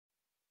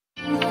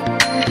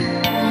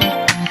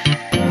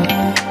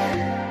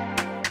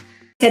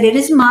said, it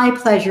is my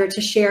pleasure to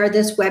share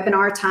this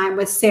webinar time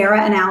with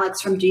Sarah and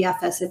Alex from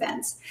GFS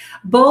Events.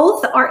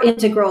 Both are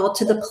integral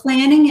to the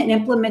planning and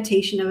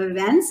implementation of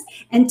events,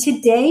 and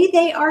today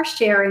they are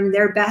sharing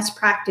their best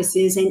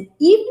practices, and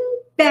even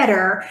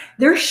better,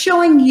 they're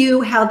showing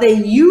you how they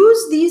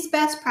use these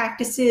best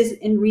practices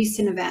in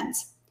recent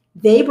events.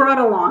 They brought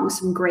along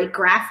some great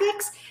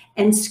graphics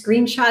and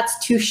screenshots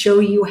to show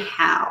you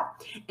how.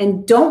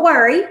 And don't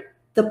worry,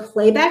 the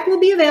playback will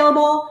be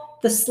available,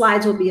 the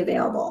slides will be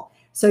available.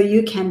 So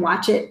you can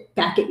watch it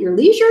back at your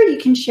leisure. You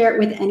can share it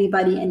with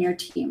anybody in your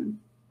team.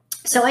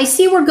 So I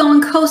see we're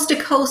going coast to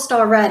coast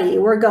already.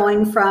 We're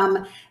going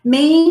from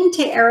Maine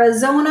to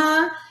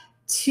Arizona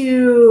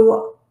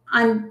to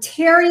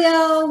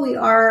Ontario. We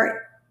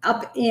are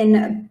up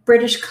in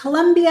British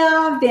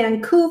Columbia,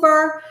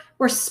 Vancouver.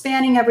 We're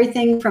spanning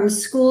everything from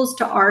schools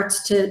to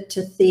arts to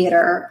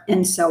theater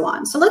and so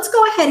on. So let's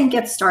go ahead and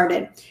get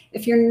started.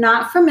 If you're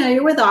not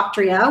familiar with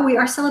Auctria, we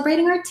are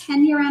celebrating our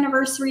 10-year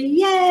anniversary.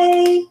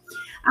 Yay!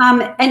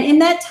 And in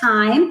that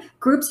time,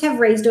 groups have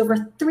raised over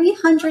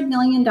 $300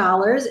 million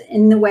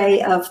in the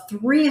way of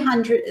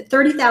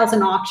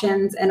 30,000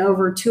 auctions and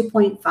over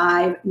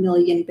 2.5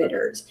 million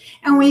bidders.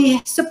 And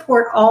we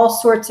support all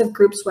sorts of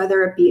groups,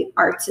 whether it be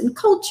arts and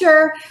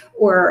culture,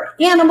 or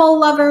animal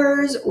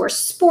lovers, or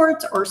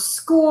sports, or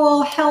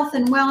school, health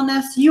and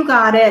wellness. You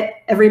got it.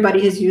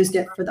 Everybody has used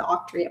it for the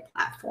Auctria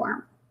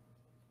platform.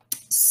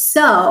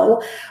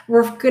 So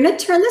we're going to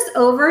turn this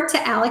over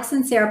to Alex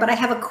and Sarah, but I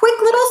have a quick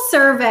little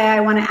survey I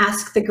want to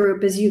ask the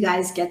group as you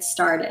guys get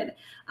started.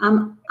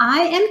 I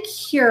am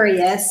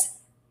curious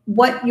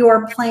what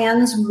your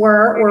plans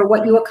were or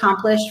what you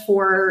accomplished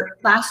for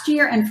last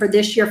year and for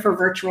this year for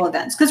virtual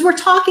events, because we're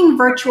talking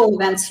virtual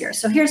events here.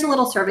 So here's a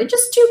little survey,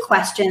 just 2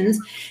 questions.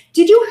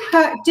 Did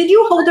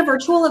you hold a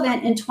virtual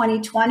event in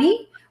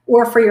 2020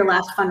 or for your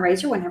last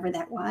fundraiser, whenever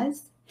that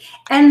was?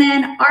 And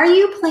then, are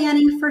you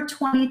planning for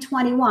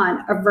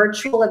 2021 a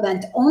virtual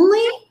event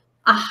only,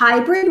 a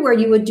hybrid where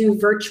you would do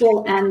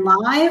virtual and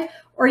live,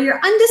 or you're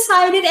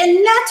undecided and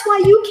that's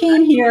why you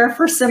came here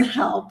for some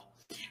help?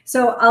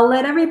 So I'll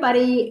let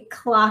everybody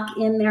clock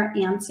in their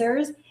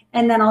answers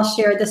and then I'll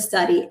share the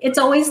study. It's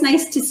always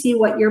nice to see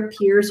what your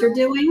peers are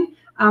doing,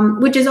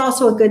 which is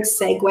also a good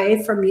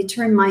segue for me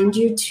to remind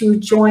you to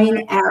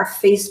join our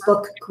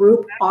Facebook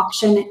group,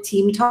 Auction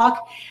Team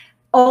Talk.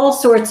 All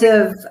sorts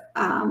of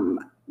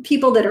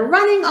people that are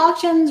running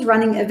auctions,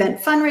 running event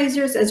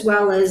fundraisers, as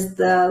well as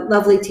the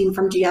lovely team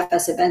from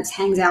GFS Events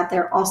hangs out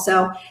there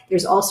also.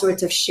 There's all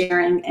sorts of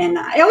sharing. And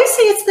I always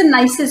say it's the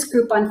nicest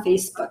group on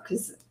Facebook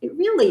because it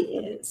really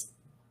is.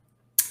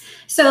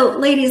 So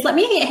ladies, let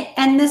me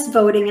end this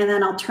voting and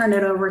then I'll turn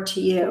it over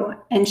to you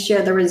and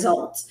share the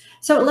results.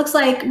 So it looks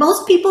like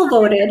most people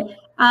voted.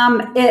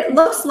 It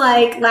looks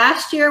like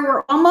last year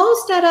we're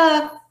almost at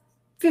a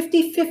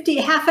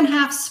 50-50, half and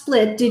half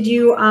split. Did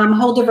you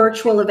hold a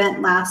virtual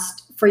event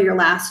for your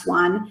last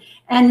one?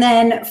 And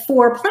then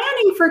for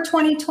planning for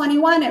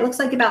 2021, it looks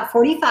like about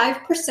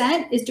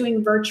 45% is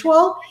doing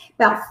virtual,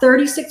 about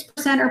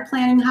 36% are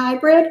planning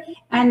hybrid,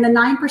 and the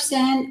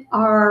 9%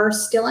 are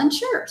still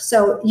unsure.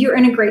 So you're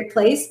in a great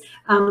place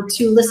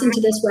to listen to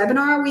this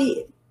webinar.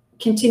 We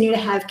continue to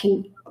have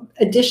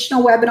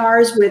additional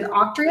webinars with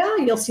Auctria.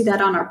 You'll see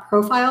that on our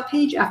profile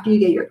page. After you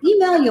get your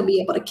email, you'll be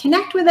able to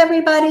connect with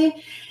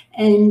everybody.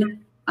 And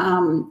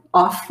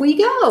off we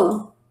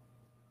go.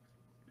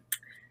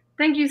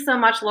 Thank you so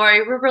much,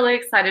 Lori. We're really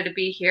excited to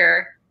be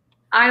here.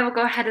 I will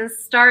go ahead and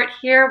start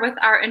here with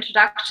our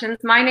introductions.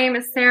 My name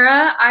is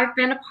Sarah. I've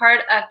been a part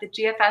of the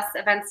GFS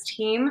Events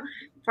team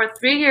for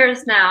 3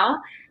 years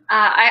now.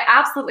 I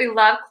absolutely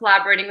love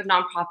collaborating with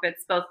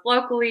nonprofits, both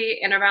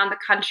locally and around the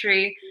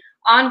country,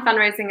 on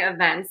fundraising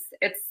events.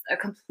 It's a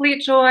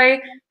complete joy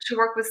to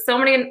work with so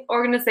many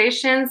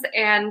organizations,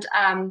 and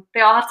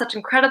they all have such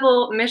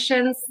incredible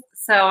missions.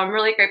 So I'm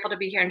really grateful to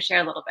be here and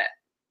share a little bit.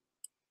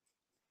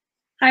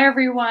 Hi,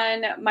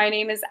 everyone. My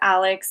name is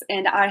Alex,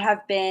 and I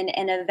have been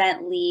an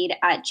event lead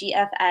at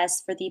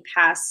GFS for the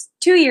past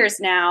 2 years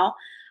now.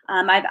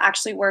 I've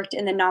actually worked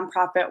in the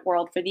nonprofit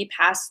world for the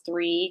past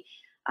 3.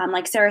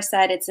 Like Sarah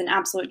said, it's an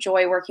absolute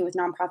joy working with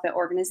nonprofit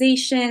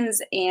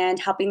organizations and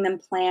helping them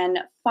plan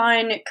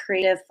fun,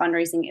 creative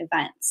fundraising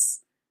events.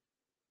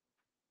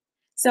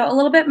 So a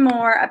little bit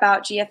more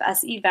about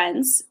GFS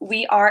Events.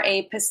 We are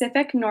a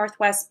Pacific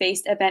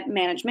Northwest-based event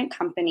management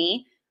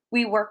company.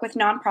 We work with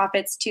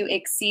nonprofits to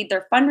exceed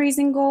their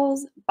fundraising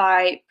goals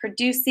by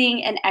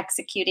producing and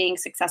executing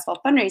successful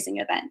fundraising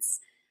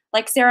events.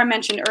 Like Sarah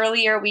mentioned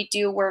earlier, we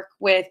do work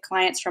with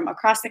clients from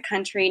across the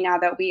country now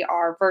that we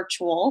are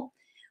virtual.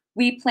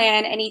 We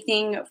plan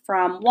anything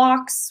from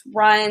walks,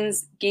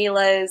 runs,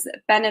 galas,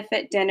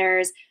 benefit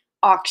dinners,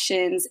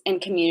 auctions, and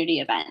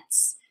community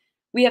events.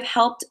 We have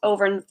helped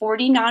over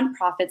 40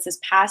 nonprofits this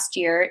past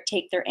year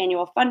take their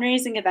annual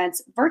fundraising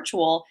events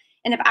virtual,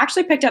 and have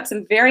actually picked up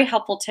some very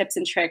helpful tips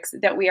and tricks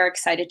that we are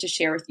excited to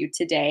share with you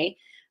today.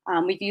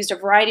 We've used a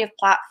variety of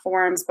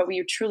platforms, but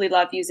we truly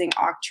love using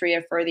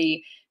Auctria for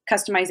the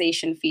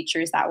customization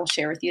features that we'll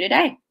share with you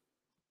today.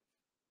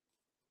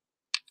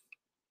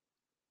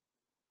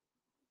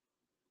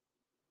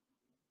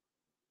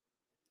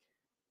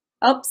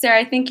 Oh, Sarah,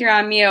 I think you're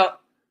on mute.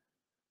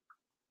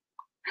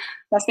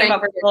 Let's think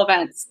about virtual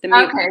events. The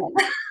mute okay.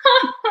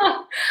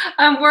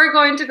 We're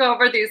going to go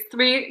over these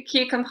 3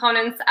 key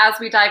components as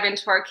we dive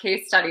into our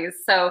case studies.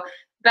 So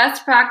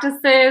best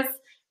practices,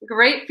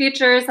 great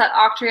features that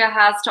Auctria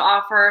has to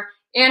offer,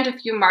 and a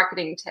few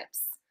marketing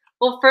tips.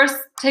 We'll first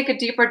take a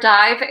deeper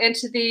dive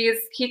into these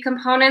key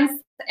components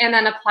and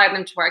then apply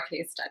them to our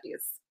case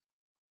studies.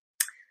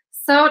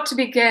 So to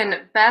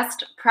begin,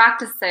 best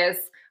practices.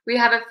 We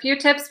have a few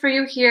tips for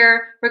you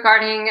here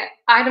regarding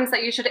items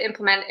that you should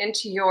implement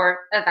into your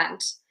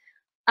event.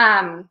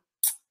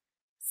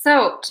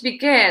 So to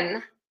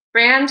begin,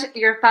 brand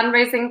your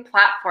fundraising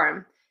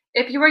platform.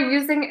 If you are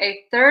using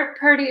a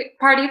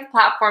third-party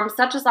platform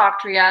such as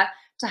Auctria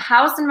to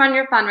house and run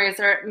your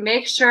fundraiser,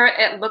 make sure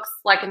it looks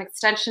like an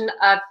extension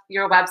of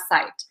your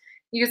website.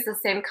 Use the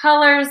same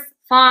colors,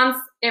 fonts,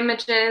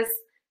 images,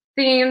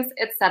 themes,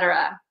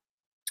 etc.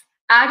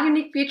 Add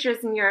unique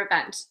features in your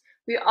event.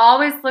 We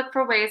always look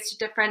for ways to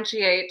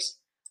differentiate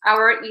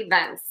our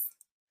events.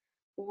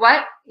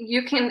 What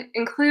you can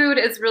include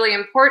is really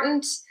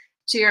important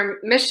to your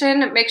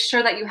mission. Make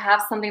sure that you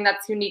have something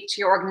that's unique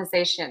to your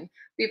organization.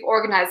 We've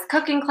organized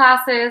cooking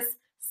classes,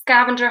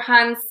 scavenger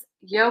hunts,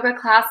 yoga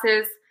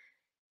classes,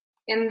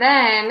 and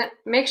then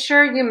make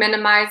sure you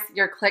minimize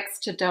your clicks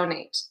to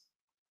donate.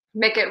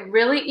 Make it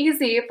really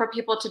easy for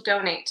people to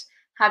donate.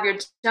 Have your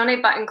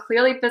donate button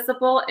clearly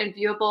visible and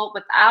viewable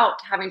without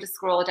having to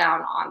scroll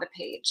down on the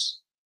page.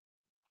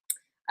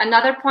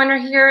 Another pointer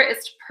here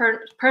is to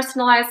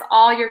personalize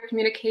all your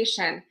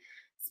communication.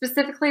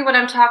 Specifically, what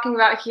I'm talking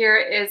about here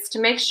is to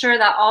make sure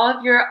that all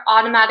of your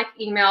automatic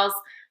emails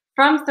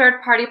from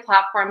third-party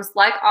platforms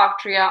like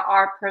Auctria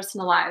are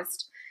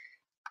personalized.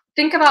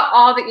 Think about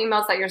all the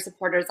emails that your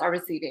supporters are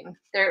receiving.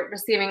 They're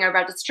receiving a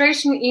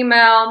registration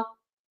email,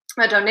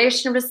 a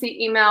donation receipt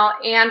email,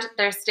 and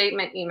their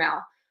statement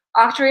email.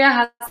 Auctria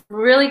has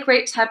really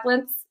great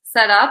templates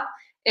set up,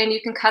 and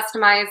you can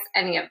customize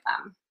any of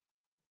them.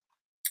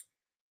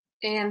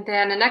 And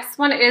then the next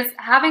one is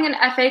having an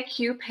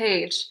FAQ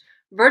page.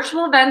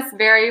 Virtual events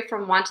vary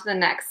from one to the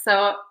next,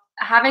 so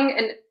having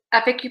an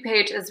FAQ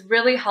page is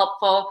really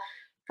helpful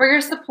for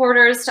your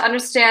supporters to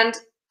understand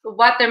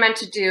what they're meant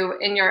to do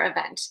in your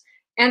event.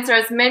 Answer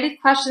as many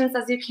questions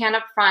as you can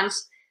up front.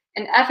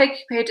 An FAQ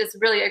page is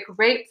really a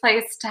great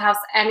place to house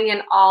any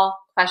and all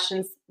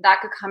questions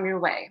that could come your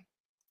way.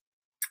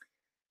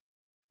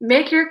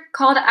 Make your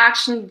call to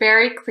action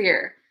very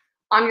clear.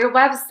 On your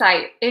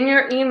website, in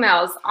your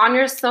emails, on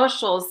your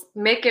socials,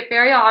 make it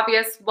very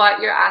obvious what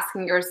you're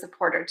asking your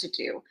supporter to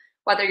do,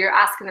 whether you're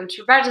asking them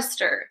to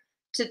register,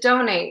 to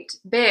donate,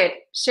 bid,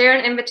 share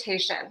an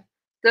invitation.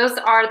 Those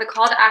are the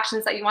call to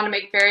actions that you want to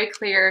make very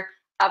clear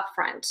up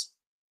front.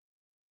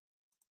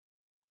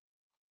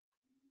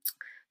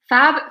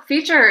 Fab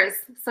features,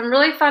 some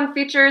really fun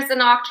features in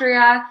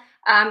Auctria.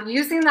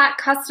 Using that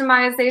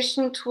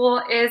customization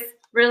tool is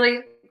really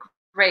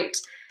great.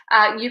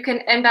 You can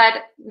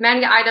embed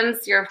many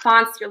items, your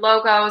fonts, your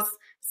logos.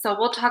 So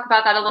we'll talk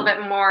about that a little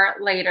bit more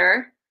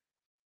later.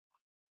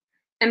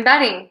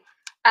 Embedding,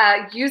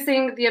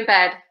 using the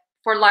embed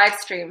for live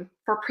stream,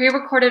 for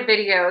pre-recorded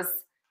videos,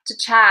 to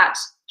chat,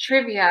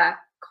 trivia,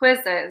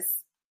 quizzes.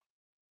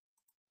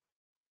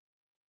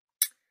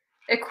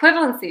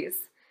 Equivalencies.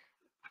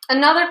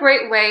 Another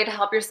great way to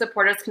help your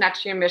supporters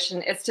connect to your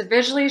mission is to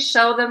visually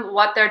show them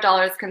what their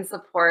dollars can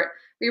support.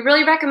 We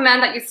really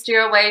recommend that you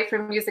steer away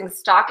from using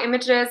stock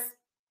images.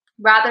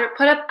 Rather,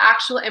 put up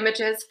actual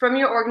images from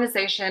your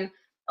organization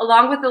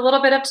along with a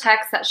little bit of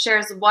text that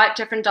shares what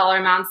different dollar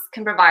amounts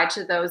can provide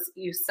to those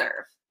you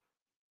serve.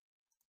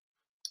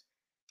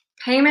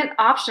 Payment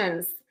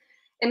options.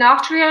 In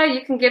Auctria,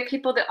 you can give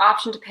people the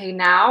option to pay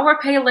now or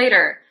pay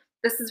later.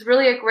 This is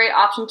really a great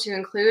option to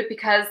include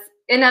because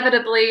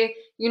inevitably,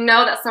 you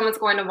know that someone's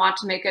going to want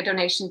to make a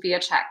donation via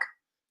check.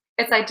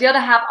 It's ideal to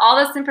have all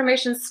this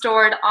information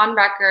stored on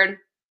record.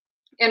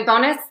 And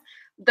bonus,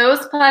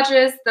 those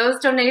pledges, those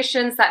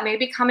donations that may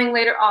be coming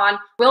later on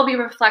will be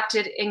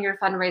reflected in your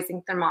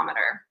fundraising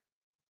thermometer.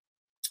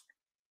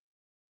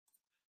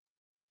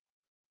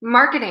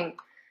 Marketing.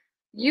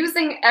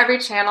 Using every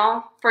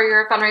channel for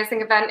your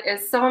fundraising event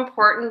is so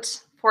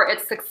important for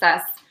its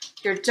success.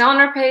 Your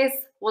donor base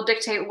will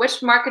dictate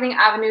which marketing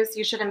avenues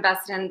you should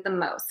invest in the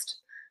most.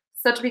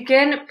 So to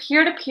begin,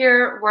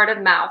 peer-to-peer word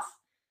of mouth.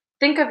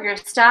 Think of your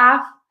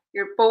staff,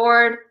 your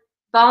board,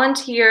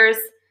 volunteers.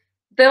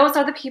 Those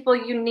are the people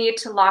you need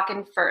to lock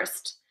in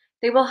first.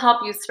 They will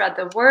help you spread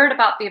the word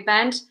about the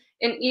event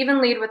and even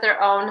lead with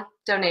their own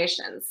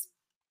donations.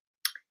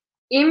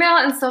 Email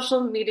and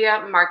social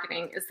media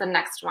marketing is the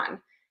next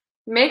one.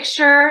 Make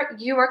sure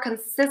you are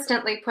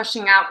consistently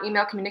pushing out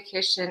email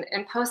communication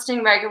and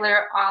posting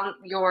regular on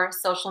your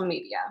social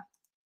media.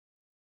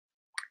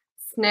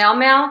 Snail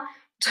mail.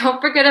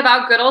 Don't forget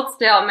about good old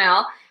snail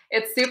mail.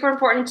 It's super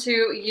important to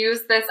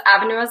use this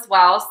avenue as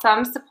well.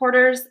 Some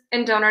supporters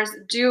and donors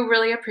do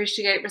really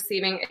appreciate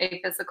receiving a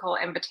physical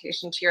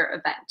invitation to your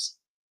event.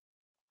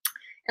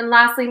 And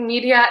lastly,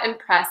 media and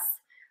press.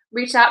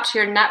 Reach out to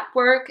your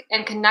network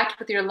and connect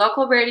with your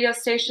local radio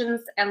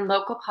stations and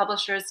local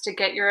publishers to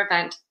get your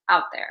event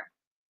out there.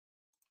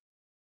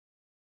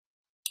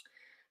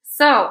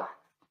 So,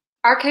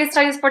 our case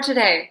studies for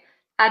today.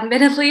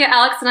 Admittedly,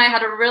 Alex and I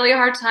had a really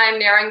hard time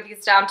narrowing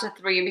these down to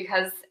 3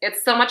 because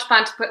it's so much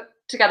fun to put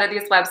together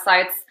these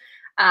websites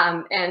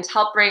and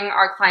help bring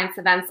our clients'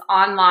 events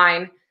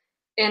online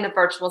in a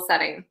virtual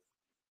setting.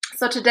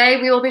 So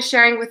today we will be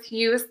sharing with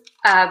you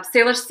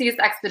Salish Sea's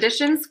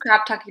Expeditions,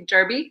 Crab Tucky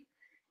Derby,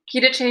 Key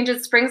to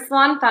Change's Spring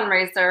Salon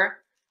Fundraiser,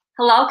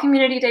 Halal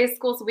Community Day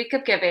School's Week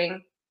of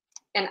Giving,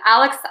 and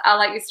Alex, I'll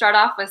let you start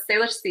off with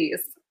Salish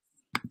Sea's.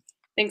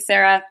 Thanks,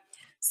 Sarah.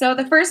 So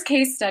the first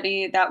case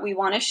study that we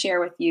want to share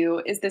with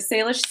you is the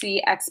Salish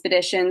Sea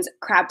Expeditions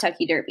Crab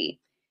Tucky Derby.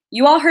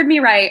 You all heard me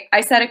right.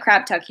 I said a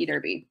Crab Tucky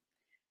Derby.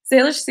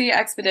 Salish Sea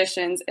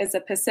Expeditions is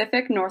a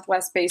Pacific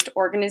Northwest-based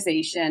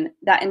organization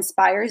that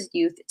inspires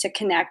youth to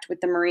connect with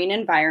the marine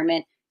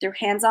environment through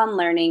hands-on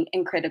learning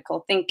and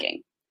critical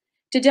thinking.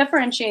 To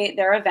differentiate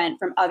their event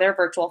from other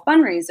virtual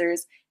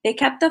fundraisers, they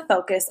kept the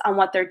focus on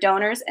what their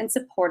donors and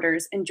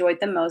supporters enjoyed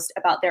the most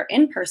about their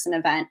in-person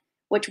event,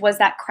 which was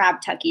that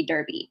Crab Tucky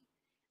Derby.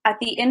 At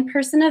the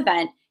in-person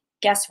event,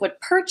 guests would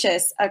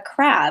purchase a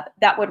crab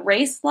that would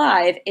race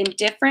live in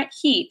different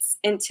heats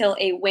until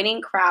a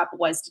winning crab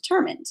was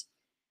determined.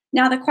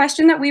 Now, the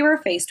question that we were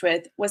faced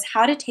with was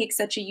how to take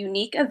such a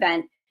unique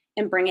event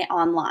and bring it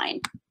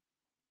online.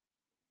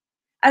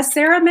 As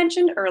Sarah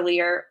mentioned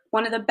earlier,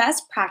 one of the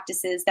best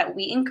practices that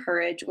we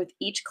encourage with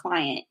each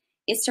client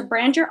is to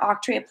brand your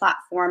Auctria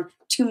platform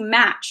to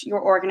match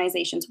your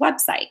organization's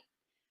website.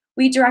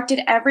 We directed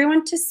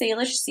everyone to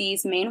Salish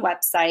Sea's main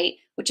website,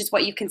 which is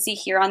what you can see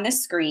here on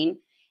this screen,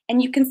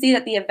 and you can see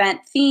that the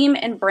event theme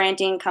and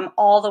branding come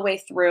all the way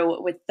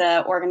through with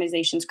the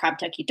organization's Crab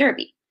Tucky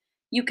Derby.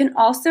 You can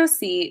also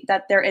see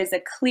that there is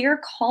a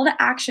clear call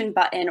to action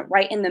button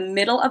right in the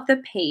middle of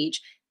the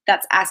page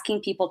that's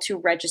asking people to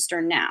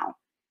register now.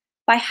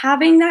 By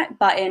having that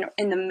button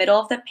in the middle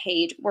of the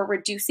page, we're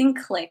reducing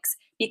clicks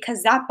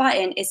because that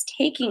button is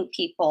taking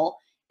people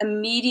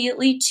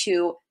immediately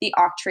to the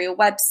Auctria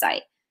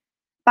website.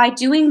 By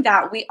doing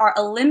that, we are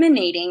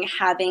eliminating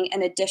having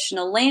an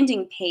additional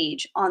landing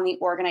page on the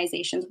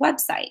organization's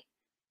website.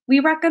 We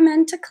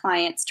recommend to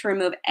clients to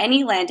remove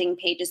any landing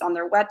pages on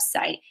their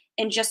website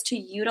and just to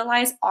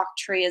utilize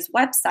Auctria's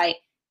website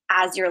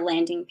as your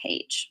landing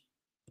page.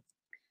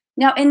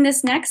 Now, in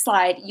this next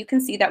slide, you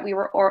can see that we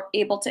were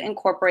able to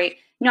incorporate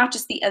not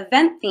just the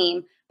event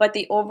theme, but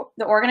the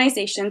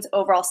organization's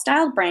overall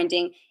style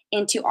branding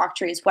into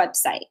Auctria's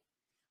website.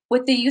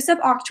 With the use of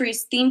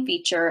Auctria's theme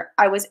feature,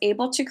 I was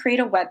able to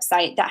create a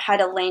website that had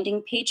a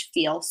landing page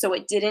feel, so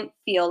it didn't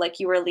feel like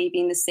you were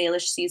leaving the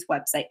Salish Sea's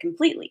website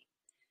completely.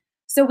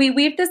 So we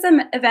weaved this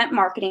event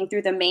marketing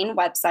through the main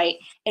website,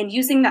 and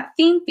using that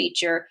theme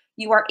feature,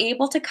 you are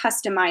able to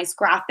customize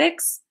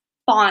graphics,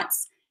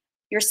 fonts,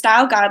 your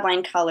style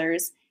guideline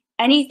colors,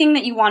 anything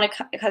that you want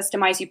to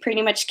customize, you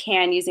pretty much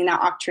can using that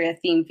Auctria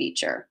theme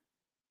feature.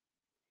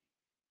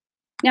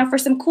 Now for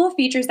some cool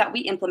features that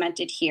we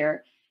implemented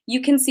here, you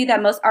can see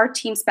that our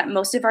team spent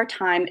most of our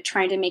time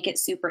trying to make it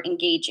super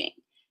engaging.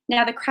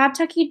 Now the Crab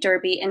Tucky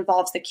Derby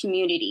involves the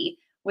community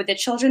with the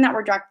children that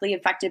were directly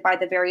affected by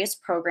the various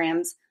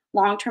programs,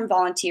 long-term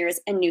volunteers,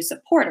 and new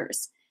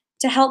supporters.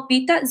 To help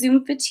beat that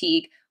Zoom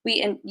fatigue,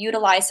 we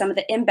utilize some of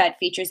the embed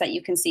features that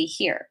you can see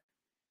here.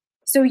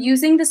 So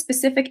using the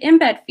specific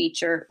embed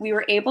feature, we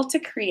were able to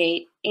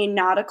create a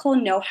nautical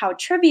know-how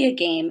trivia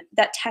game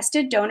that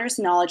tested donors'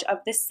 knowledge of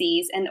the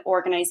seas and the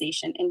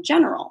organization in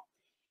general.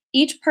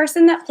 Each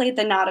person that played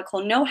the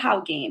nautical know-how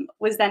game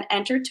was then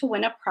entered to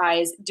win a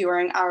prize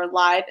during our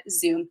live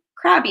Zoom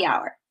Crabby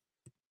Hour.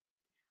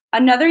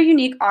 Another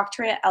unique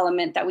Auctria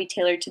element that we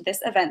tailored to this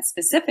event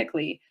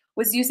specifically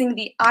was using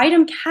the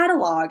item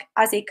catalog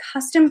as a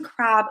custom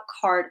crab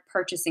card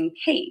purchasing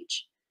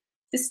page.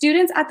 The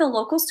students at the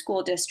local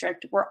school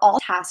district were all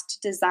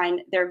tasked to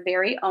design their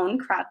very own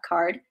crab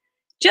card,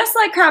 just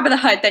like Crab of the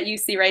Hut that you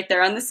see right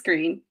there on the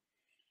screen.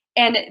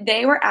 And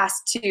they were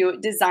asked to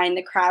design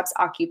the crab's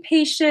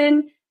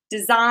occupation,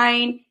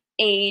 design,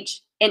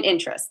 age, and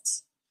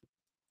interests.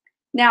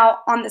 Now,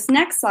 on this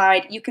next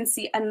slide, you can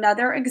see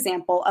another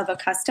example of a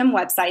custom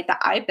website that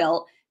I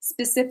built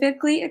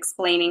specifically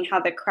explaining how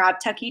the Crab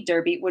Tucky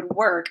Derby would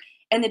work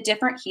and the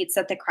different heats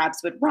that the crabs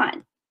would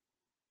run.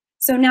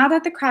 So now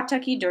that the Crab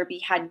Tucky Derby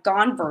had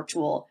gone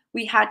virtual,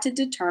 we had to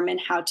determine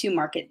how to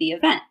market the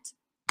event.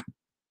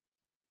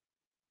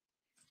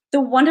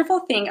 The wonderful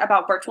thing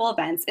about virtual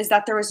events is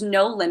that there is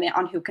no limit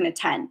on who can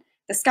attend.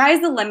 The sky is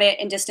the limit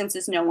and distance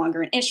is no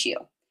longer an issue.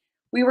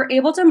 We were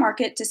able to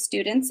market to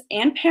students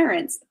and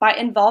parents by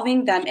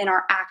involving them in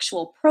our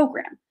actual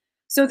program.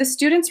 So the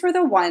students were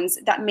the ones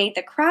that made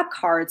the crab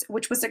cards,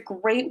 which was a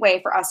great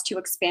way for us to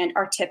expand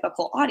our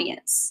typical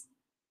audience.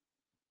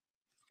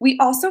 We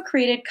also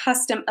created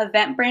custom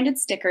event branded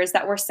stickers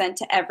that were sent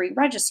to every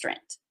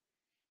registrant.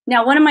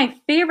 Now, one of my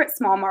favorite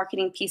small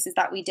marketing pieces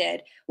that we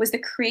did was the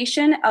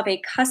creation of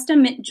a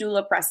custom mint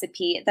julep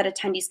recipe that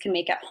attendees can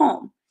make at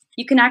home.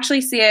 You can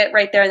actually see it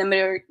right there in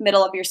the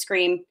middle of your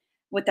screen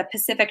with the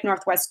Pacific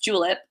Northwest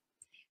julep.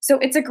 So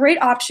it's a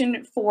great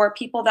option for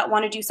people that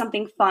want to do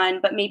something fun,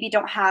 but maybe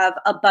don't have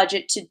a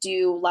budget to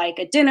do like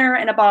a dinner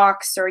in a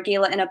box or a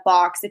gala in a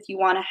box if you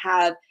want to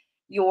have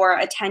your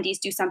attendees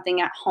do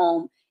something at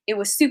home. It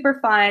was super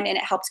fun and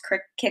it helps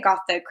kick off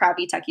the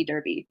Krabby Tucky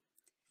Derby.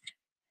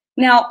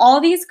 Now, all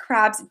these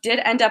crabs did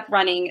end up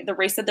running the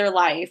race of their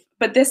life,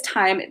 but this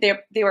time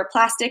they were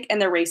plastic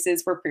and their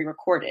races were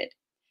pre-recorded.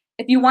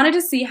 If you wanted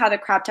to see how the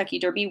Crab Tucky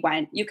Derby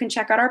went, you can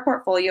check out our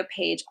portfolio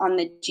page on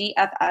the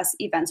GFS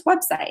events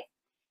website.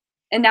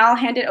 And now I'll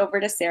hand it over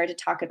to Sarah to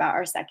talk about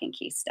our second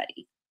case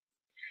study.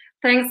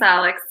 Thanks,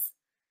 Alex.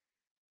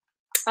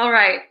 All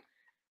right.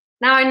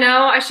 Now I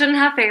know I shouldn't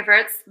have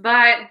favorites,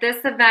 but this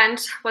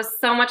event was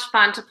so much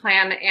fun to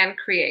plan and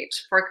create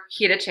for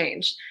Key to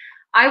Change.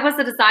 I was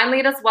a design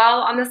lead as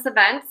well on this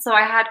event, so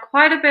I had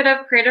quite a bit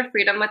of creative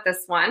freedom with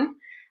this one.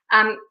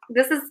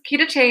 This is Key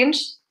to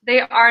Change.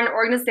 They are an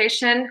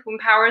organization who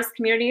empowers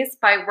communities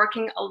by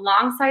working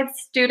alongside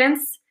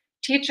students,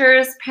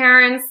 teachers,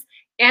 parents,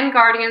 and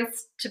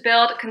guardians to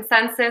build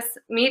consensus,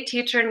 meet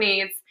teacher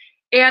needs,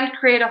 and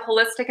create a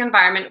holistic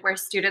environment where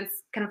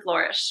students can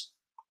flourish.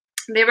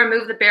 They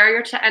remove the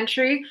barrier to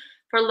entry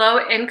for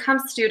low-income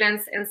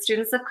students and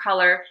students of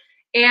color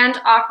and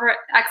offer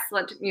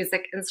excellent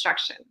music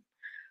instruction.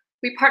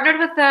 We partnered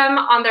with them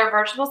on their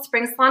virtual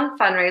Spring Salon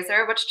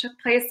fundraiser, which took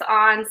place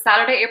on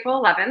Saturday,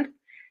 April 11th.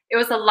 It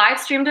was a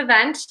live-streamed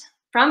event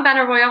from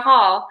Benaroya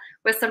Hall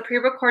with some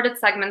pre-recorded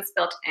segments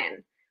built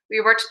in.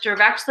 We worked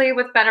directly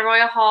with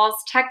Benaroya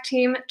Hall's tech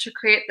team to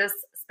create this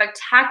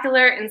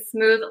spectacular and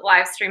smooth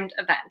live-streamed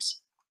event.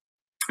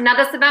 Now,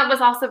 this event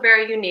was also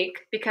very unique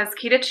because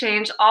Key to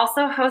Change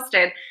also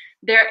hosted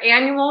their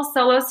annual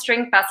Solo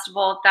String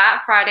Festival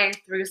that Friday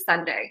through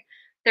Sunday.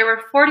 There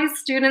were 40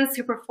 students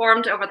who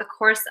performed over the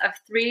course of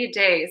 3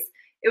 days.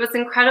 It was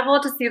incredible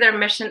to see their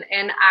mission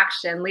in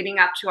action leading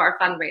up to our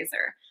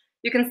fundraiser.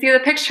 You can see the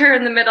picture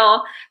in the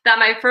middle that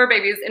my fur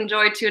babies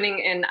enjoyed tuning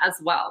in as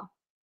well.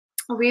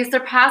 We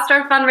surpassed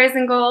our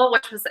fundraising goal,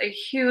 which was a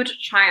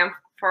huge triumph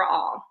for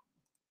all.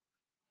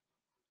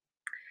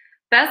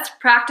 Best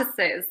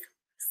practices.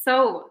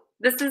 So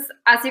this is,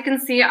 as you can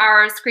see,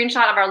 our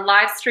screenshot of our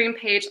live stream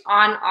page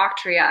on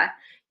Auctria.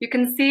 You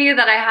can see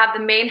that I have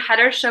the main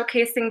header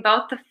showcasing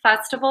both the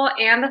festival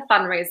and the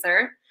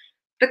fundraiser.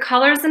 The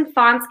colors and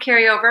fonts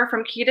carry over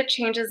from Key to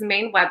Change's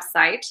main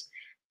website.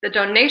 The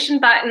donation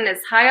button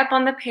is high up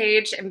on the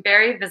page and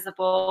very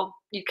visible.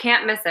 You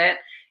can't miss it.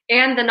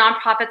 And the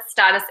nonprofit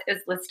status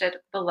is listed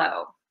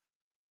below.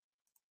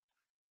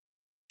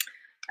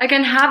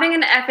 Again, having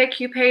an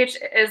FAQ page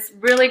is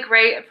really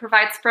great. It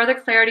provides further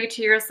clarity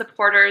to your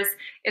supporters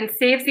and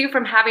saves you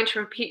from having to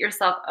repeat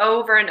yourself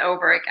over and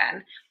over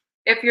again.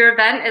 If your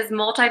event is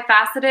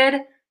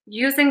multifaceted,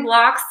 using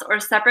blocks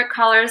or separate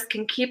colors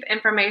can keep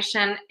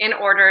information in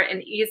order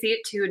and easy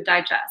to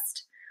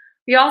digest.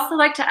 We also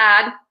like to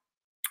add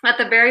at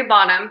the very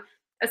bottom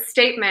a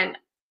statement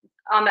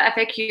on the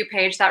FAQ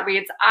page that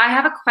reads, I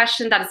have a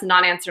question that is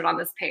not answered on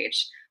this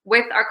page,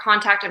 with our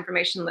contact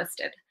information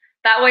listed.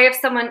 That way, if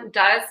someone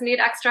does need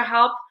extra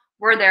help,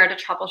 we're there to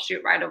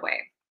troubleshoot right away.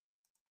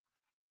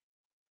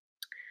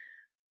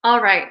 All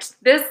right,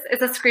 this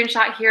is a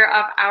screenshot here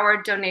of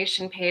our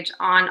donation page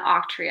on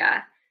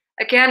Auctria.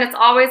 Again, it's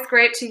always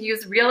great to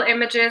use real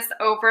images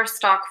over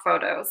stock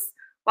photos.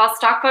 While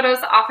stock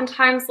photos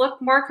oftentimes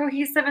look more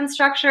cohesive and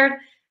structured,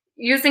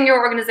 using your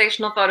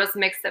organizational photos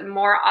makes it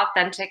more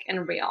authentic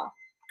and real.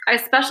 I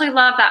especially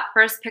love that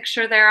first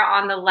picture there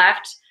on the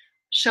left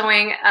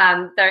showing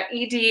the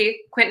ED,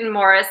 Quentin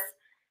Morris,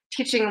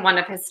 teaching one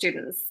of his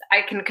students.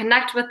 I can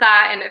connect with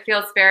that and it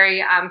feels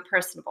very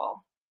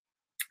personable.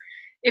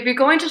 If you're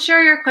going to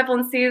share your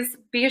equivalencies,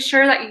 be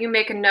sure that you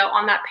make a note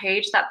on that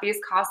page that these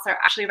costs are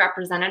actually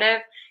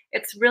representative.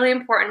 It's really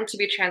important to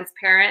be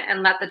transparent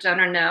and let the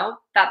donor know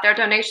that their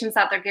donations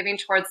that they're giving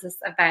towards this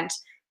event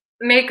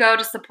may go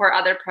to support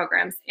other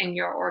programs in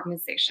your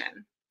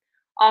organization.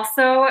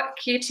 Also,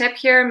 key tip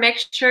here,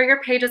 make sure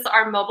your pages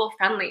are mobile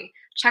friendly.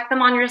 Check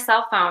them on your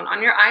cell phone,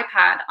 on your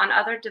iPad, on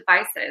other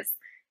devices.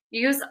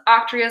 Use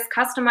Auctria's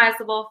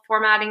customizable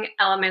formatting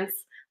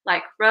elements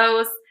like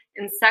rows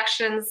and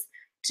sections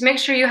to make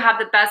sure you have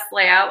the best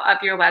layout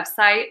of your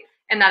website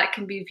and that it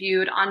can be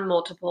viewed on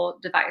multiple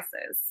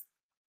devices.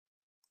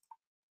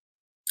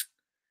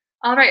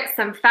 All right,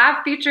 some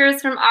fab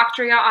features from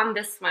Auctria on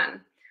this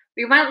one.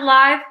 We went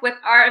live with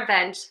our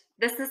event.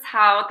 This is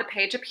how the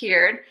page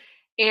appeared.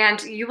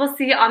 And you will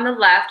see on the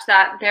left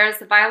that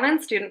there's a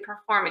violin student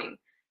performing.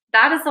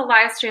 That is a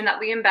live stream that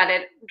we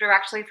embedded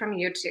directly from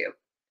YouTube.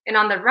 And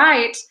on the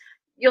right,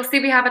 you'll see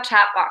we have a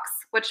chat box,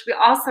 which we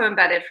also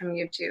embedded from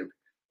YouTube.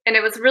 And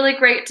it was really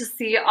great to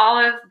see all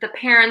of the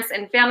parents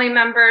and family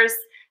members.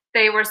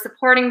 They were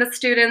supporting the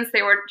students.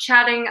 They were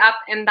chatting up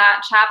in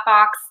that chat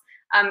box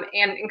and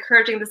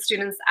encouraging the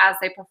students as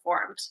they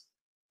performed.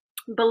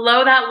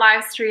 Below that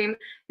live stream,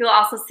 you'll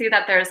also see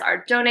that there's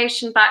our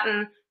donation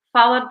button,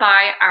 followed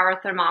by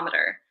our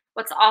thermometer.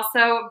 What's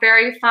also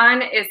very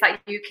fun is that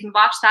you can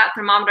watch that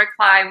thermometer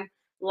climb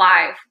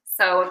live.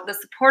 So the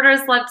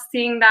supporters loved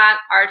seeing that.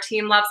 Our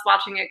team loves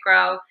watching it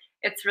grow.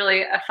 It's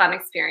really a fun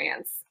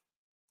experience.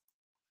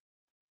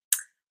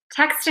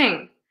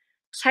 Texting.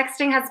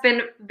 Texting has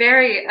been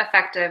very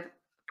effective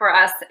for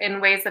us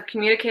in ways of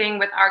communicating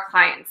with our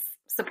clients,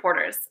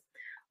 supporters.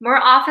 More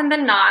often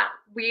than not,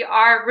 we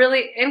are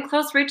really in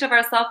close reach of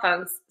our cell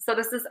phones, so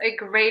this is a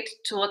great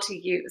tool to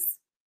use.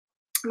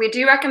 We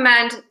do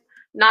recommend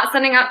not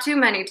sending out too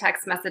many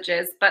text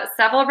messages, but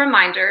several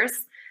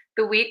reminders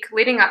the week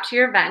leading up to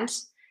your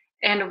event,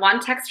 and one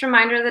text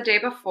reminder the day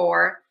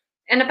before,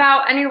 and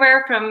about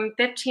anywhere from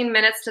 15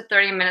 minutes to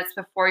 30 minutes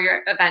before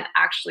your event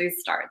actually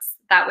starts.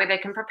 That way they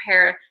can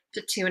prepare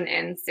to tune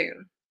in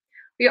soon.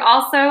 We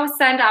also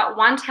send out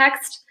one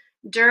text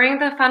during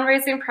the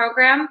fundraising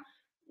program,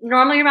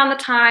 normally around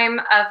the time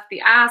of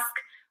the ask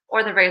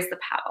or the raise the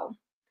paddle.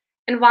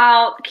 And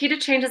while the Key to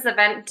Change's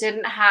event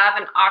didn't have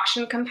an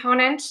auction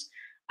component,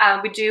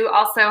 we do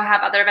also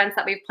have other events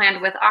that we've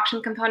planned with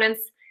auction components.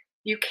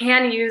 You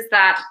can use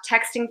that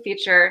texting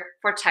feature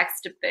for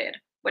text to bid,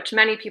 which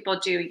many people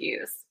do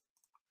use.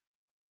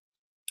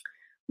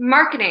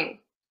 Marketing.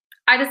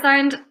 I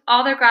designed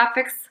all their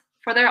graphics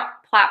for their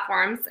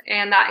platforms,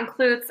 and that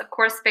includes, of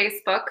course,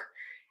 Facebook.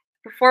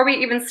 Before we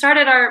even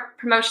started our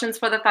promotions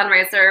for the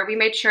fundraiser, we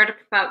made sure to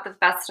promote the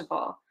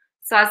festival.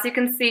 So as you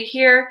can see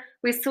here,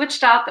 we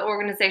switched out the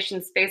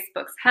organization's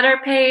Facebook's header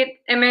page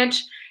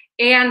image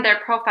and their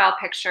profile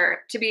picture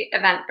to be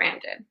event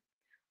branded.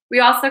 We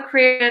also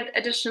created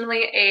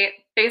additionally a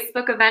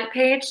Facebook event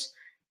page,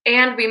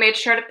 and we made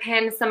sure to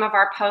pin some of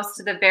our posts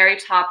to the very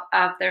top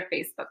of their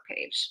Facebook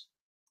page.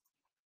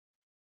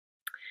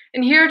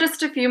 And here are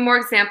just a few more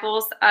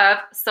examples of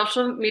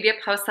social media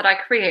posts that I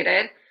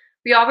created.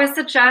 We always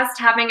suggest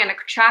having an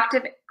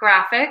attractive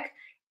graphic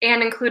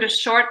and include a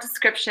short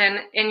description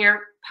in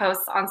your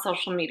posts on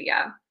social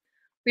media.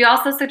 We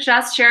also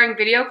suggest sharing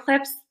video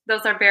clips.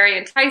 Those are very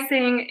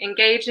enticing,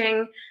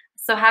 engaging.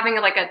 So having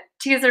like a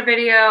teaser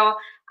video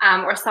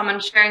or someone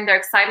sharing their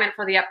excitement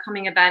for the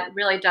upcoming event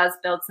really does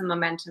build some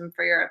momentum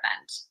for your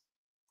event.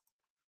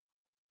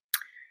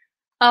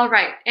 All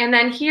right, and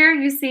then here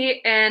you see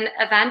an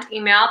event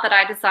email that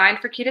I designed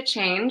for Key to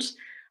Change.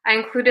 I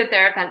included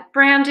their event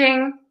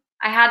branding.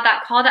 I had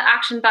that call to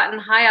action button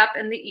high up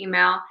in the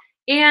email,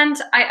 and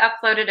I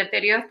uploaded a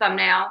video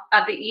thumbnail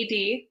of the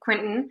ED,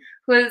 Quentin,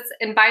 who is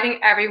inviting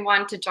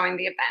everyone to join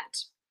the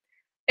event.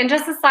 And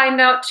just a side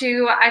note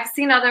too, I've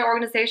seen other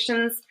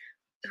organizations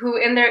who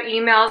in their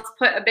emails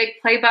put a big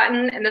play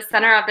button in the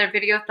center of their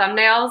video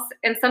thumbnails,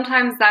 and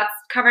sometimes that's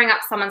covering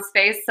up someone's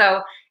face.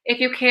 So if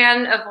you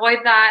can avoid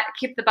that,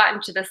 keep the button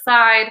to the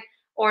side,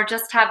 or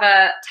just have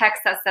a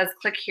text that says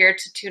click here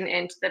to tune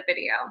into the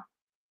video.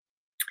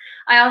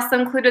 I also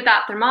included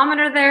that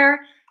thermometer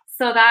there,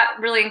 so that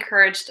really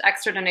encouraged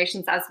extra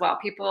donations as well.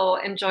 People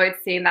enjoyed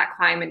seeing that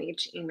climb in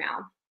each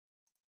email.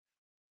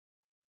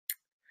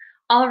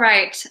 All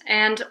right,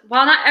 and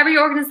while not every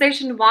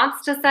organization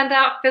wants to send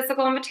out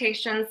physical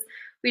invitations,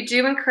 we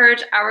do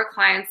encourage our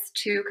clients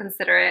to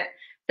consider it.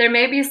 There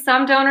may be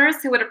some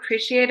donors who would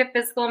appreciate a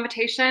physical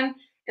invitation,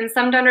 and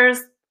some donors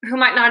who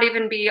might not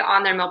even be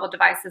on their mobile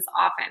devices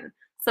often.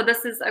 So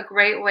this is a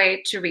great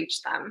way to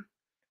reach them.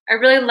 I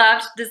really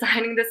loved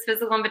designing this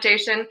physical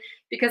invitation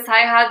because I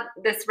had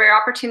this rare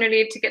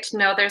opportunity to get to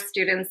know their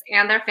students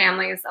and their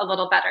families a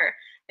little better.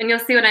 And you'll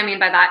see what I mean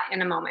by that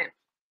in a moment.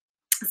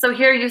 So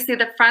here you see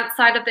the front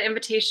side of the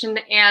invitation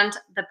and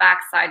the back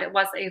side. It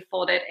was a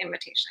folded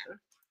invitation.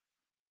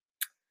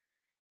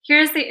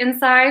 Here's the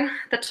inside,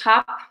 the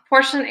top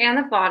portion and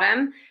the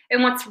bottom.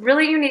 And what's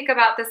really unique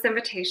about this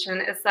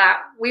invitation is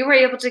that we were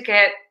able to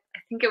get, I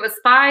think it was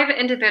 5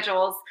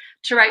 individuals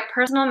to write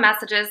personal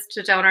messages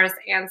to donors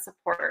and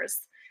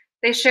supporters.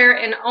 They share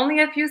in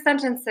only a few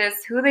sentences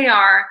who they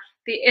are,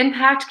 the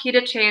impact Key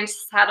to Change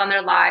has had on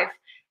their life,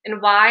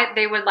 and why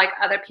they would like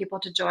other people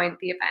to join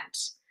the event.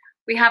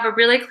 We have a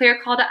really clear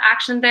call to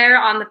action there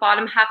on the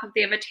bottom half of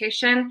the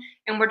invitation,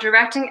 and we're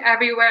directing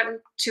everyone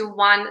to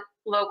one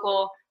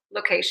local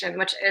location,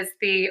 which is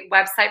the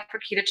website for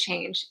Key to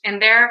Change.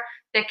 And there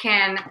they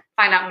can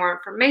find out more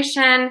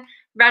information,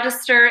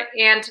 register,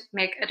 and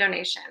make a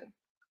donation.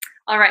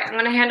 All right, I'm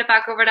going to hand it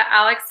back over to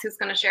Alex, who's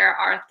going to share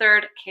our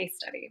third case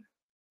study.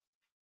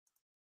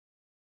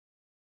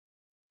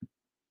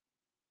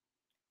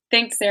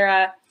 Thanks,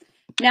 Sarah.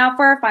 Now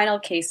for our final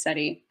case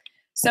study.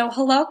 So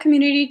Hillel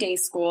Community Day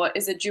School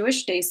is a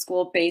Jewish day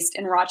school based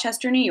in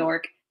Rochester, New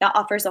York that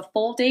offers a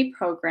full-day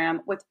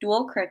program with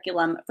dual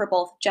curriculum for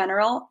both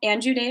general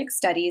and Judaic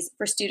studies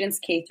for students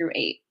K through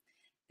 8.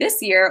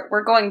 This year,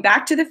 we're going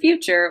back to the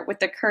future with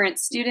the current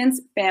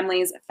students,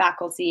 families,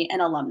 faculty,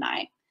 and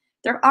alumni.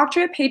 Their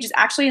Auctria page is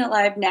actually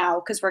live now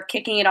because we're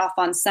kicking it off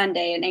on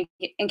Sunday and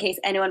in case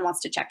anyone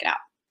wants to check it out.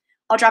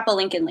 I'll drop a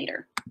link in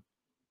later.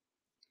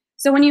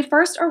 So when you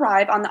first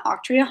arrive on the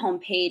Auctria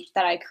homepage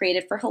that I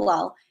created for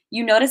Hillel,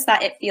 you notice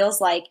that it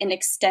feels like an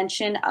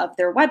extension of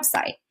their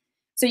website.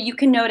 So you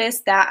can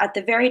notice that at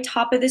the very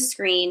top of the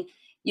screen,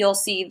 you'll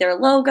see their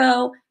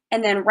logo,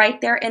 And then right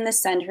there in the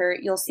center,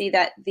 you'll see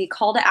that the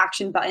call to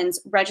action buttons,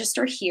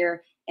 register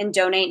here and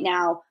donate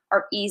now,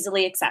 are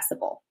easily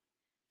accessible.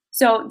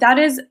 So that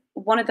is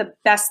one of the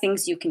best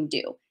things you can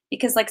do,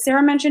 because like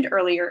Sarah mentioned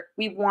earlier,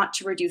 we want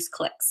to reduce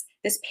clicks.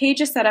 This page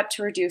is set up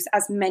to reduce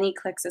as many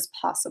clicks as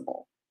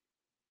possible.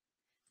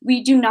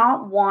 We do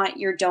not want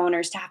your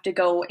donors to have to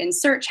go and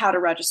search how to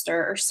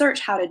register or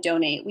search how to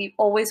donate. We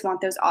always want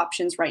those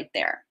options right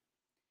there.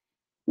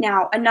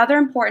 Now, another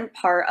important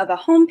part of a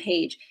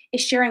homepage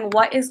is sharing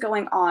what is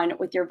going on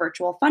with your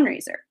virtual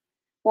fundraiser,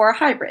 or a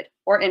hybrid,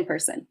 or in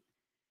person.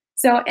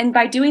 So, and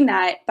by doing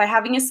that, by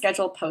having a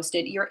schedule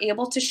posted, you're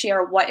able to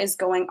share what is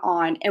going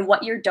on and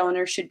what your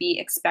donors should be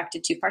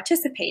expected to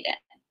participate in.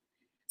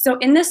 So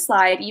in this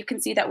slide, you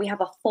can see that we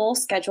have a full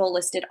schedule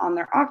listed on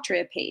their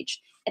Auctria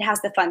page. It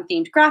has the fun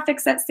themed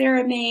graphics that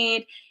Sarah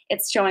made.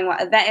 It's showing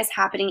what event is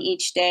happening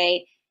each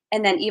day,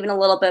 and then even a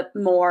little bit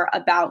more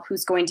about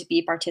who's going to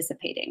be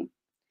participating.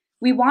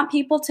 We want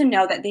people to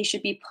know that they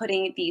should be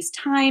putting these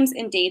times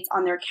and dates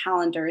on their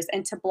calendars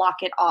and to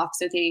block it off,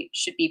 so they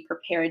should be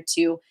prepared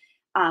to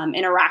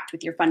interact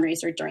with your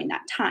fundraiser during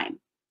that time.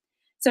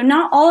 So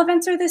not all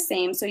events are the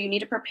same, so you need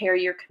to prepare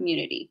your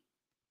community.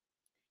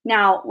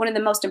 Now, one of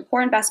the most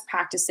important best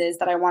practices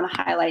that I want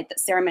to highlight that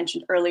Sarah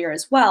mentioned earlier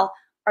as well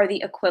are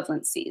the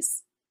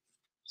equivalencies.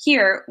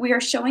 Here, we are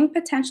showing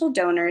potential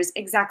donors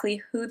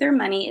exactly who their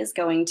money is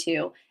going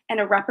to and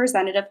a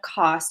representative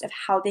cost of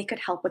how they could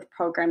help with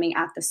programming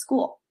at the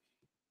school.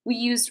 We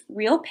used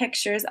real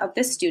pictures of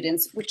the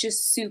students, which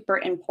is super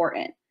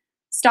important.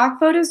 Stock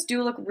photos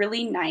do look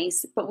really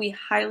nice, but we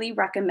highly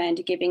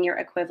recommend giving your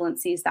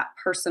equivalencies that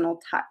personal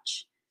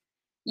touch.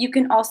 You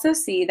can also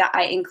see that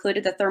I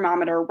included the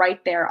thermometer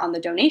right there on the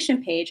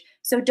donation page,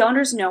 so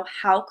donors know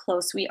how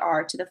close we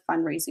are to the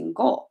fundraising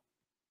goal.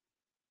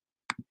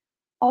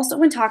 Also,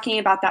 when talking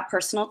about that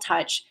personal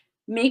touch,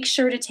 make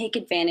sure to take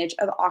advantage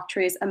of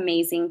Auctria's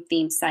amazing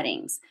theme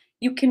settings.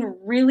 You can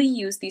really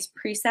use these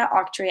preset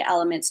Auctria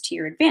elements to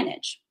your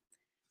advantage.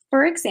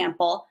 For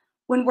example,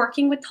 when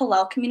working with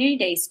Hillel Community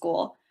Day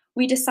School,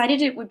 we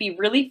decided it would be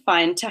really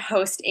fun to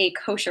host a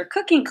kosher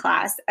cooking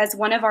class as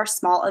one of our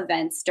small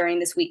events during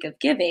this week of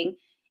giving,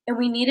 and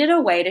we needed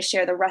a way to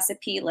share the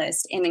recipe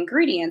list and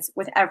ingredients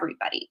with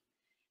everybody.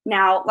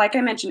 Now, like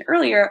I mentioned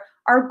earlier,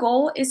 our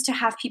goal is to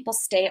have people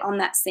stay on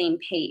that same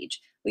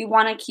page. We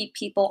want to keep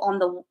people on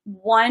the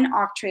one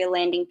Auctria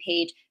landing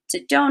page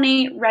to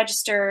donate,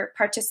 register,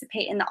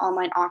 participate in the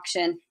online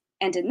auction,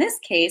 and in this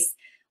case,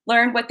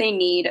 learn what they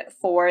need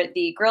for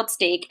the grilled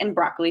steak and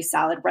broccoli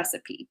salad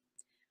recipe.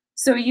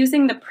 So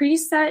using the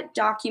preset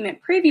document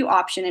preview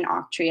option in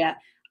Auctria,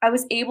 I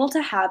was able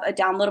to have a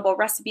downloadable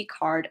recipe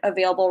card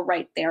available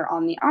right there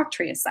on the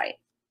Auctria site.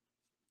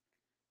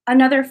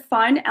 Another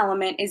fun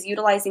element is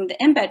utilizing the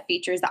embed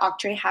features that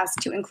Auctria has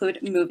to include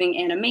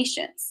moving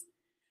animations.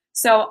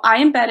 So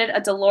I embedded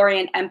a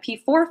DeLorean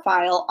MP4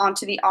 file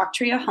onto the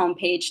Auctria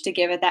homepage to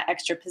give it that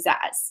extra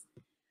pizzazz.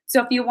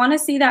 So if you want to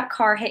see that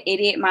car hit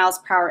 88 miles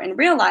per hour in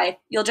real life,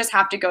 you'll just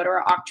have to go to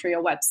our Auctria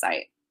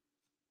website.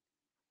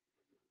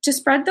 To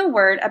spread the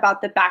word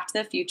about the Back to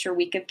the Future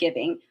Week of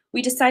Giving,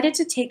 we decided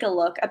to take a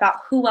look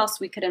about who else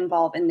we could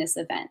involve in this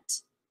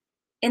event.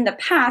 In the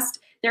past,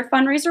 their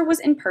fundraiser was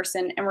in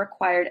person and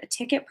required a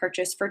ticket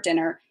purchase for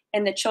dinner,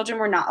 and the children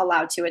were not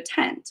allowed to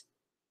attend.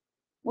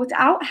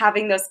 Without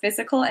having those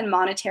physical and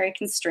monetary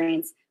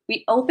constraints,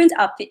 we opened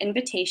up the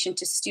invitation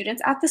to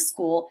students at the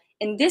school,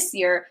 and this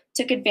year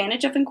took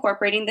advantage of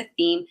incorporating the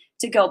theme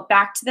to go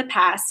back to the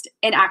past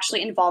and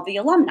actually involve the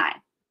alumni.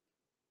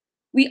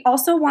 We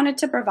also wanted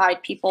to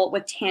provide people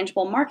with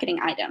tangible marketing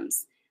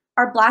items.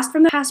 Our Blast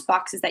from the Past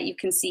boxes that you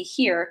can see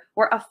here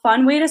were a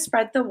fun way to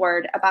spread the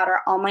word about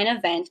our online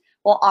event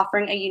while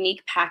offering a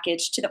unique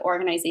package to the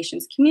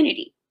organization's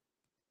community.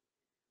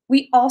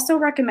 We also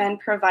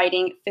recommend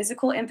providing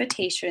physical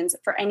invitations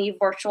for any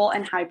virtual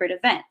and hybrid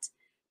event.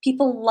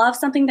 People love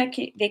something that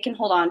they can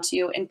hold on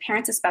to, and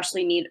parents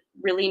especially need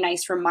really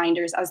nice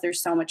reminders as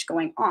there's so much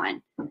going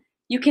on.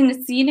 You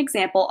can see an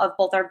example of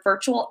both our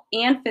virtual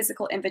and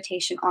physical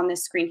invitation on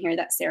this screen here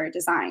that Sarah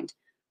designed.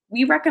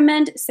 We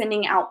recommend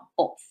sending out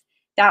both.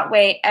 That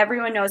way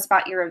everyone knows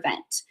about your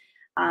event.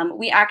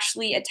 We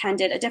actually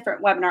attended a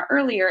different webinar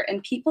earlier,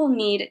 and people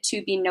need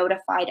to be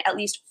notified at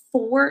least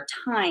 4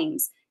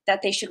 times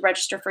that they should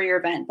register for your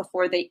event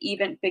before they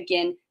even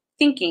begin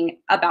thinking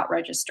about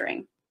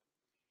registering.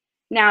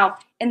 Now,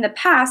 in the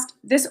past,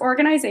 this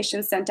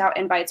organization sent out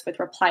invites with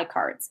reply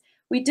cards.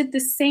 We did the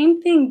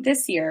same thing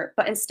this year,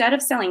 but instead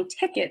of selling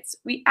tickets,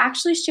 we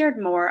actually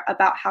shared more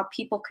about how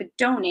people could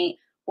donate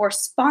or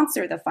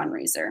sponsor the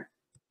fundraiser.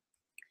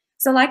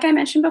 So like I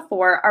mentioned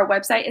before, our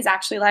website is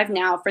actually live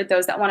now for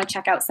those that want to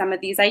check out some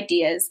of these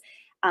ideas.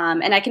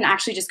 And I can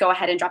actually just go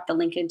ahead and drop the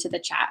link into the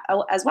chat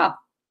as well.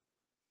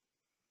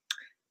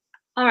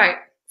 All right.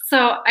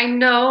 So I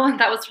know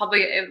that was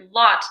probably a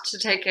lot to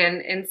take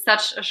in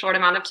such a short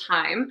amount of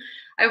time.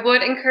 I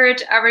would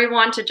encourage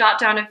everyone to jot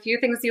down a few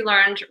things you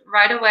learned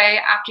right away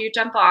after you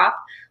jump off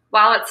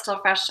while it's still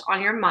fresh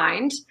on your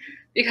mind.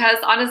 because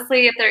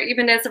honestly, if there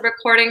even is a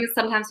recording,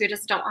 sometimes we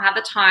just don't have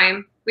the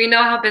time. We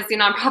know how busy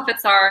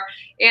nonprofits are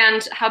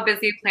and how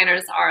busy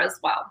planners are as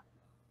well.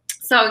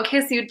 So in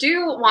case you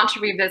do want to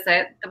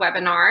revisit the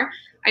webinar,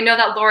 I know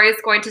that Lori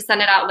is going to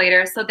send it out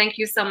later. So thank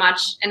you so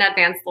much in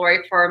advance,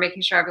 Lori, for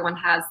making sure everyone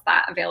has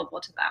that available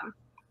to them.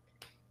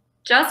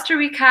 Just to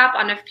recap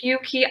on a few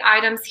key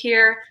items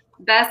here,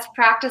 best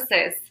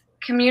practices,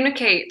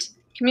 communicate.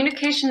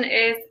 Communication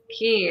is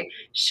key.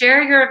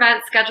 Share your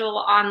event schedule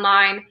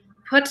online,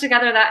 put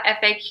together that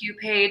FAQ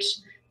page,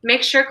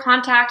 make sure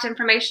contact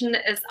information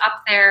is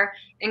up there,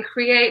 and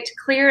create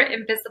clear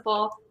and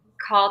visible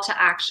call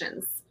to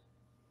actions.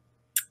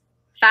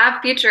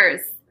 Fab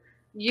features.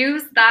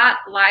 Use that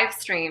live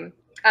stream,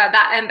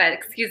 that embed,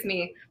 excuse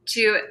me,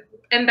 to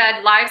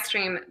embed live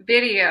stream,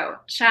 video,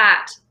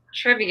 chat,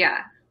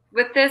 trivia.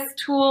 With this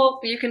tool,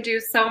 you can do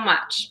so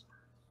much.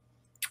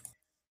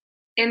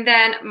 And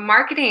then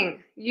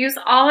marketing. Use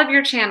all of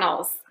your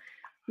channels.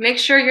 Make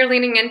sure you're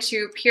leaning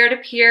into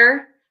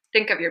peer-to-peer.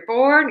 Think of your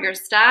board, your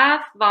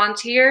staff,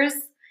 volunteers.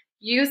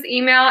 Use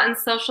email and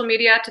social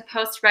media to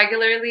post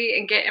regularly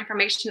and get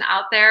information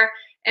out there.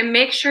 And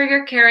make sure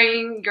you're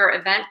carrying your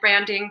event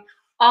branding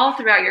all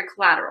throughout your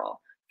collateral,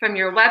 from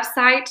your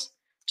website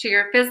to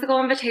your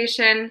physical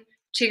invitation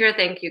to your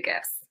thank you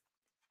gifts.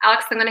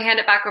 Alex, I'm going to hand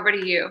it back over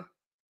to you.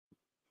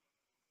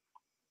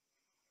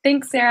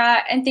 Thanks,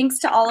 Sarah, and thanks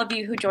to all of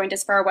you who joined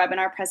us for our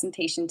webinar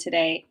presentation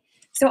today.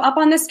 So up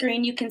on the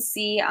screen, you can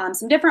see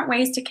some different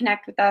ways to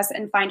connect with us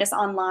and find us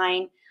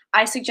online.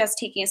 I suggest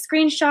taking a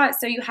screenshot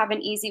so you have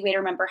an easy way to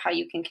remember how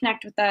you can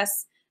connect with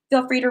us.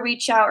 Feel free to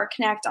reach out or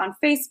connect on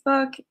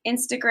Facebook,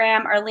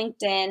 Instagram, or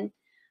LinkedIn.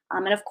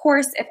 And of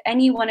course, if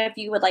any one of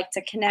you would like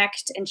to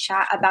connect and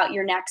chat about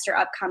your next or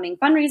upcoming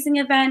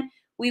fundraising event,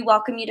 we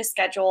welcome you to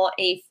schedule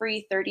a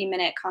free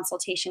 30-minute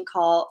consultation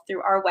call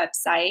through our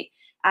website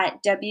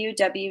at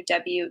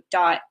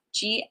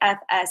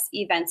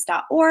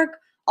www.gfsevents.org.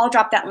 I'll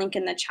drop that link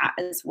in the chat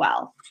as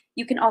well.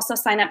 You can also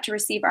sign up to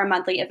receive our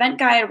monthly event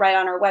guide right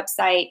on our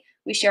website.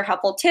 We share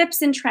helpful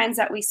tips and trends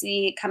that we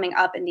see coming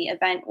up in the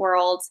event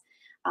world.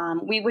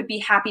 We would be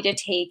happy to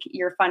take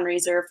your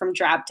fundraiser from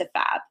Drab to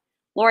Fab.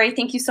 Lori,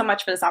 thank you so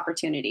much for this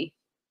opportunity.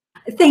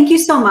 Thank you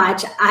so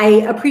much.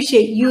 I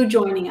appreciate you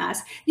joining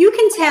us. You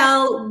can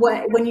tell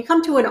when you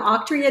come to an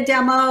Auctria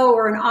demo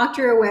or an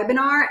Auctria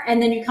webinar,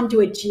 and then you come to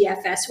a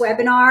GFS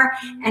webinar,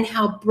 and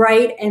how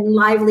bright and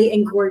lively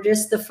and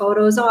gorgeous the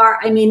photos are.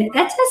 I mean,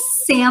 that's a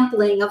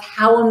sampling of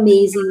how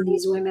amazing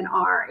these women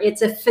are.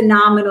 It's a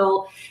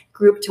phenomenal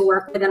group to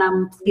work with, and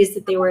I'm pleased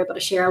that they were able to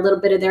share a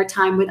little bit of their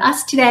time with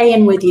us today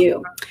and with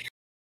you.